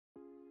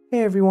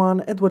Hey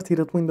everyone, Edward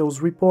here at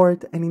Windows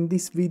Report, and in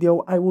this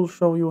video I will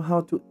show you how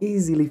to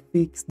easily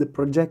fix the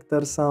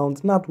projector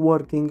sound not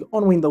working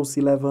on Windows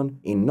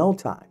 11 in no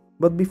time.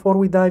 But before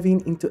we dive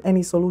into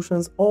any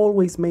solutions,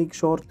 always make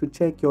sure to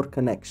check your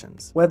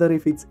connections. Whether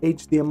if it's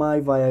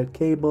HDMI via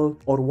cable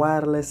or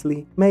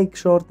wirelessly, make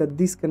sure that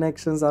these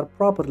connections are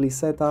properly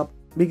set up,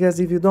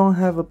 because if you don't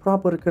have a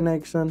proper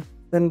connection,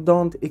 then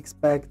don't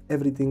expect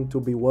everything to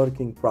be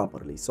working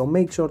properly. So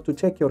make sure to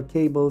check your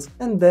cables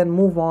and then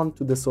move on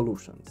to the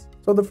solutions.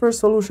 So the first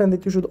solution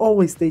that you should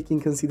always take in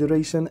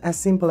consideration, as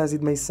simple as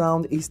it may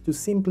sound, is to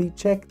simply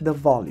check the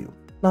volume.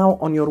 Now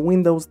on your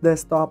Windows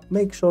desktop,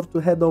 make sure to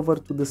head over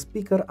to the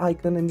speaker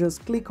icon and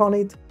just click on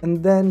it,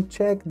 and then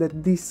check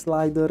that this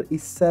slider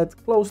is set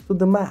close to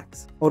the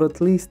max, or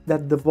at least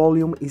that the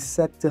volume is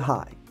set to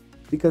high.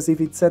 Because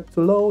if it's set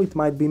to low, it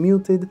might be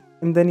muted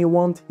and then you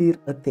won't hear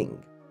a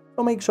thing.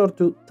 So make sure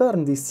to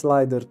turn this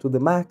slider to the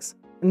max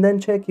and then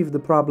check if the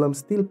problem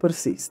still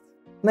persists.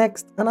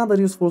 Next, another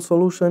useful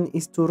solution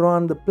is to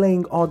run the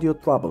Playing Audio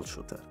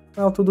Troubleshooter.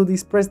 Now to do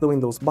this, press the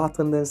Windows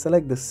button, then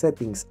select the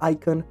settings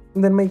icon,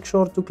 and then make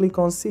sure to click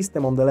on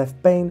System on the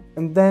left pane,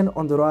 and then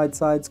on the right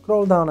side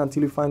scroll down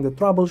until you find the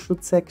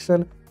Troubleshoot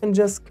section and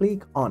just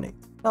click on it.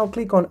 Now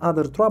click on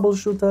Other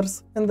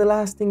Troubleshooters, and the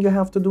last thing you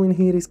have to do in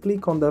here is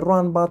click on the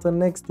Run button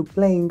next to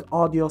Playing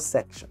Audio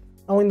section.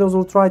 Now Windows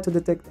will try to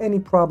detect any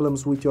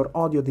problems with your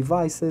audio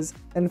devices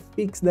and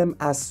fix them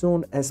as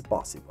soon as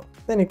possible.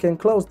 Then you can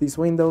close these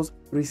windows,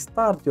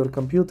 restart your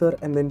computer,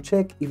 and then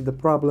check if the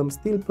problem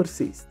still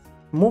persists.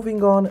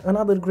 Moving on,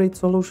 another great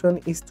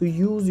solution is to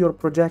use your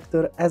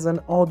projector as an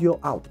audio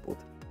output,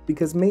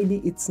 because maybe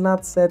it's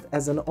not set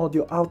as an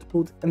audio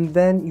output and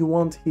then you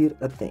won't hear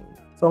a thing.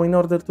 So in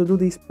order to do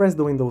this, press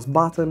the Windows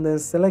button, then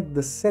select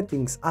the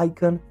settings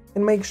icon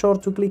and make sure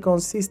to click on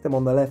System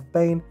on the left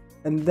pane,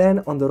 and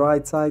then on the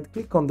right side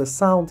click on the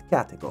Sound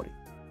category.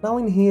 Now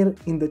in here,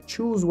 in the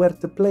Choose Where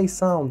to Play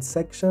Sound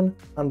section,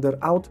 under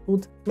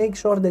Output, make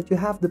sure that you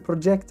have the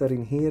projector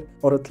in here,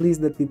 or at least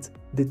that it's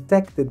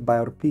detected by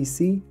your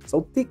PC,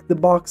 so tick the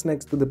box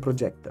next to the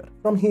projector.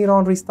 From here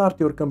on, restart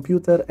your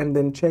computer and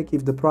then check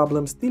if the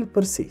problem still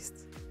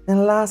persists.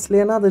 And lastly,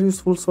 another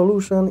useful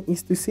solution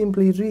is to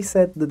simply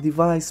reset the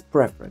device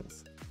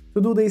preference. To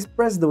do this,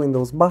 press the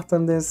Windows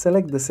button, then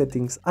select the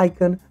settings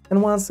icon,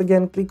 and once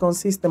again click on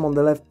System on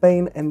the left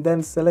pane and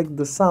then select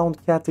the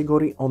Sound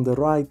category on the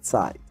right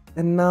side.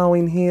 And now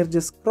in here,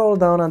 just scroll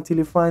down until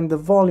you find the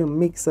Volume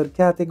Mixer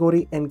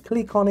category and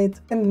click on it.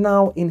 And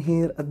now in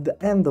here, at the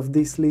end of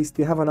this list,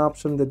 you have an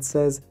option that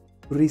says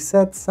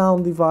Reset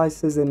Sound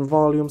Devices and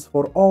Volumes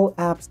for all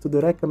apps to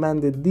the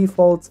recommended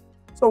defaults.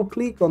 So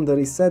click on the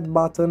Reset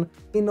button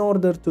in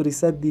order to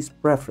reset these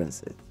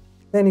preferences.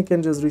 Then you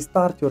can just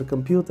restart your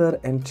computer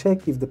and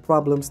check if the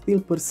problem still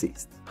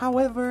persists.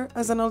 However,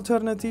 as an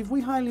alternative,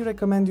 we highly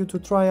recommend you to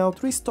try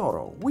out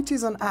Restoro, which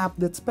is an app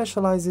that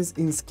specializes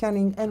in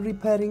scanning and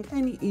repairing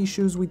any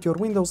issues with your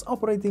Windows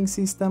operating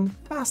system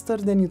faster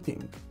than you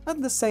think. At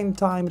the same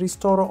time,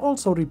 Restoro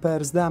also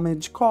repairs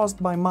damage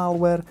caused by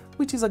malware,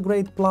 which is a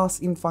great plus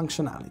in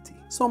functionality.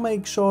 So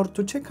make sure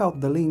to check out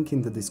the link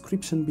in the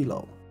description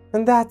below.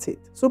 And that's it.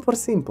 Super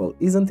simple,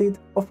 isn't it?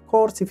 Of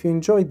course, if you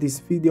enjoyed this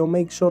video,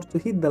 make sure to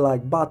hit the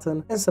like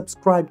button and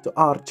subscribe to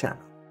our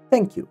channel.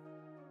 Thank you.